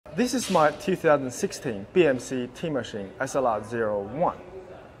This is my 2016 BMC Teammachine SLR01,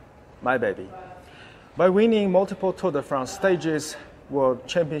 my baby. By winning multiple Tour de France stages, World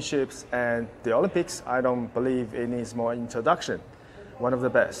Championships and the Olympics, I don't believe it needs more introduction. One of the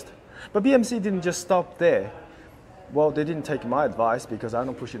best. But BMC didn't just stop there. Well, they didn't take my advice because I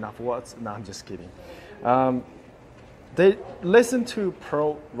don't push enough watts. No, I'm just kidding. They listened to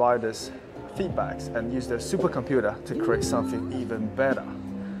pro riders' feedbacks and used their supercomputer to create something even better.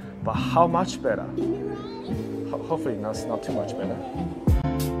 But how much better? Hopefully not too much better.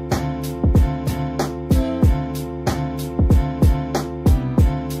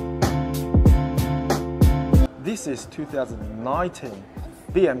 This is 2019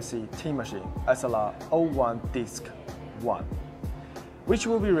 BMC Teammachine SLR01 Disc 1, which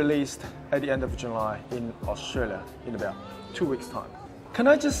will be released at the end of July in Australia in about 2 weeks' time. Can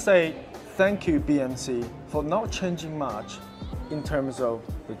I just say thank you BMC for not changing much in terms of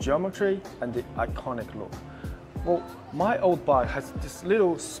the geometry and the iconic look. Well, my old bike has this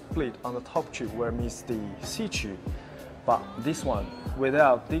little split on the top tube where it meets the C tube, but this one,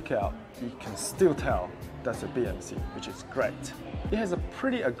 without decal, you can still tell that's a BMC, which is great. It has a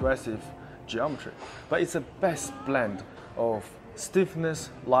pretty aggressive geometry, but it's the best blend of stiffness,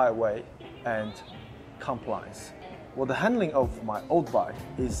 lightweight, and compliance. Well, the handling of my old bike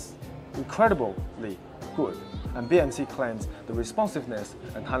is incredibly good, and BMC claims the responsiveness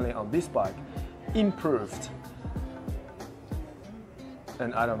and handling on this bike improved,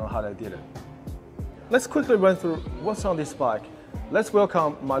 and I don't know how they did it. Let's quickly run through what's on this bike. Let's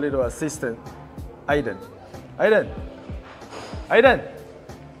welcome my little assistant, Aiden. Aiden!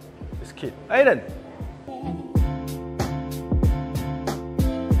 This kid, Aiden!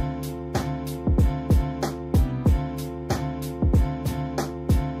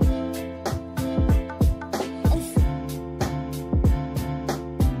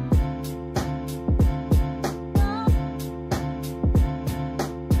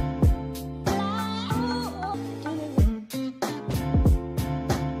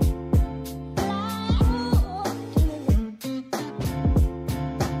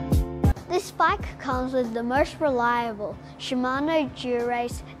 This bike comes with the most reliable Shimano Dura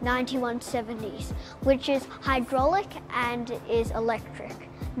Ace 9170s, which is hydraulic and is electric.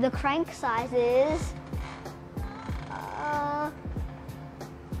 The crank size is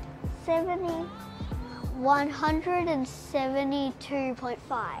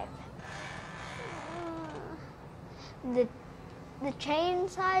 172.5. The chain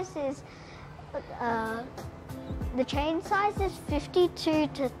size is 52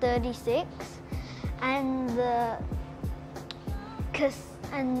 to 36, and the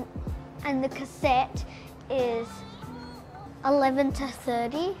cassette is 11 to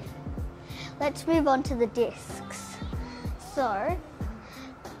 30. Let's move on to the discs. So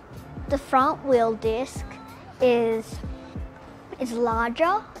the front wheel disc is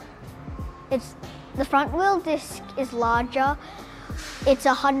larger. The front wheel disc is larger. It's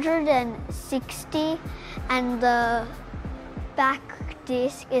 160, and the back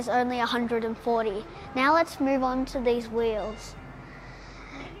disc is only 140. Now let's move on to these wheels.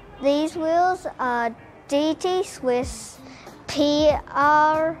 These wheels are DT Swiss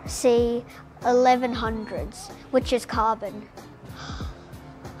PRC1100s, which is carbon.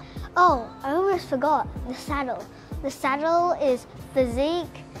 Oh, I almost forgot the saddle. The saddle is Fizik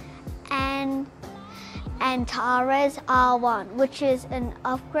Anteras R1, which is an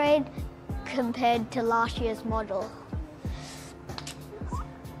upgrade compared to last year's model.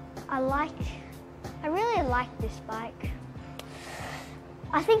 I really like this bike.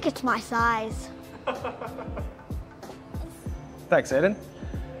 I think it's my size. Thanks, Aiden.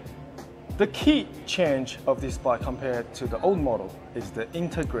 The key change of this bike compared to the old model is the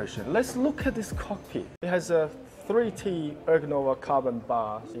integration. Let's look at this cockpit. It has a 3T Ergonova carbon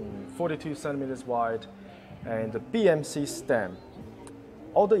bar in 42 centimeters wide and the BMC stem.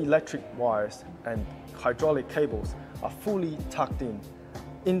 All the electric wires and hydraulic cables are fully tucked in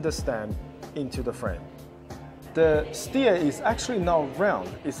the stem into the frame. The steer is actually not round,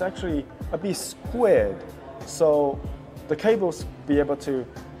 it's actually a bit squared, so the cables be able to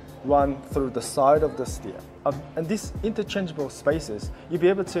run through the side of the steer. And these interchangeable spaces, you'll be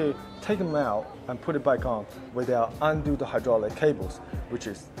able to take them out and put it back on without undo the hydraulic cables, which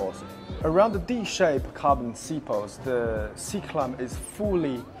is awesome. Around the D-shaped carbon C-post, the C-clamp is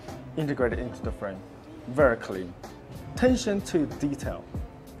fully integrated into the frame. Very clean. Attention to detail.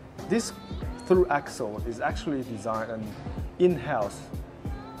 This thru axle is actually designed and in-house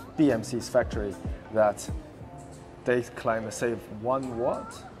BMC's factory that they claim to save 1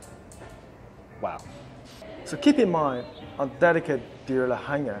 watt. Wow. So keep in mind, on dedicated derailleur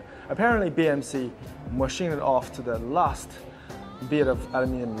hanger, apparently BMC machined it off to the last bit of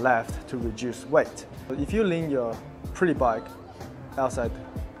aluminium left to reduce weight. If you lean your pretty bike outside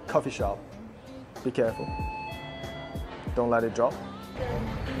coffee shop, be careful. Don't let it drop.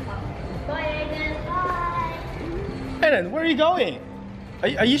 Bye, Aiden. Bye. Aiden, where are you going?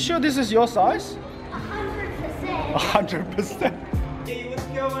 Are you sure this is your size? 100%. 100%. Hey, what's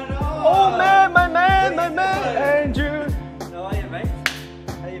going on? Oh man, my man, Andrew. How are you, mate?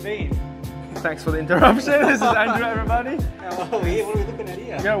 How you been? Thanks for the interruption. This is Andrew, everybody. How are we? What are we looking at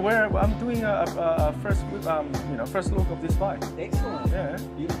here? Yeah, I'm doing a first look of this bike. Excellent. Yeah.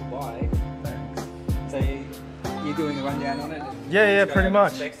 Beautiful bike. Thanks. So you're doing the rundown on it? Yeah, Just pretty going over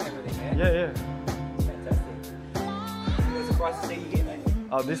much. the specs and everything, yeah? Yeah. Fantastic. What's the price to see you here, mate?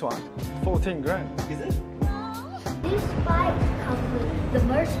 Oh, this one, 14 grand. Is it? This bike comes with the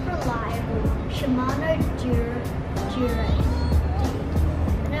most reliable Shimano Dura Ace.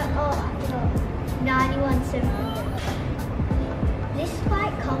 No, 91700. This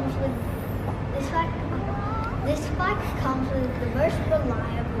bike comes with the most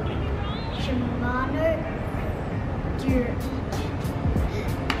reliable Shimano Dura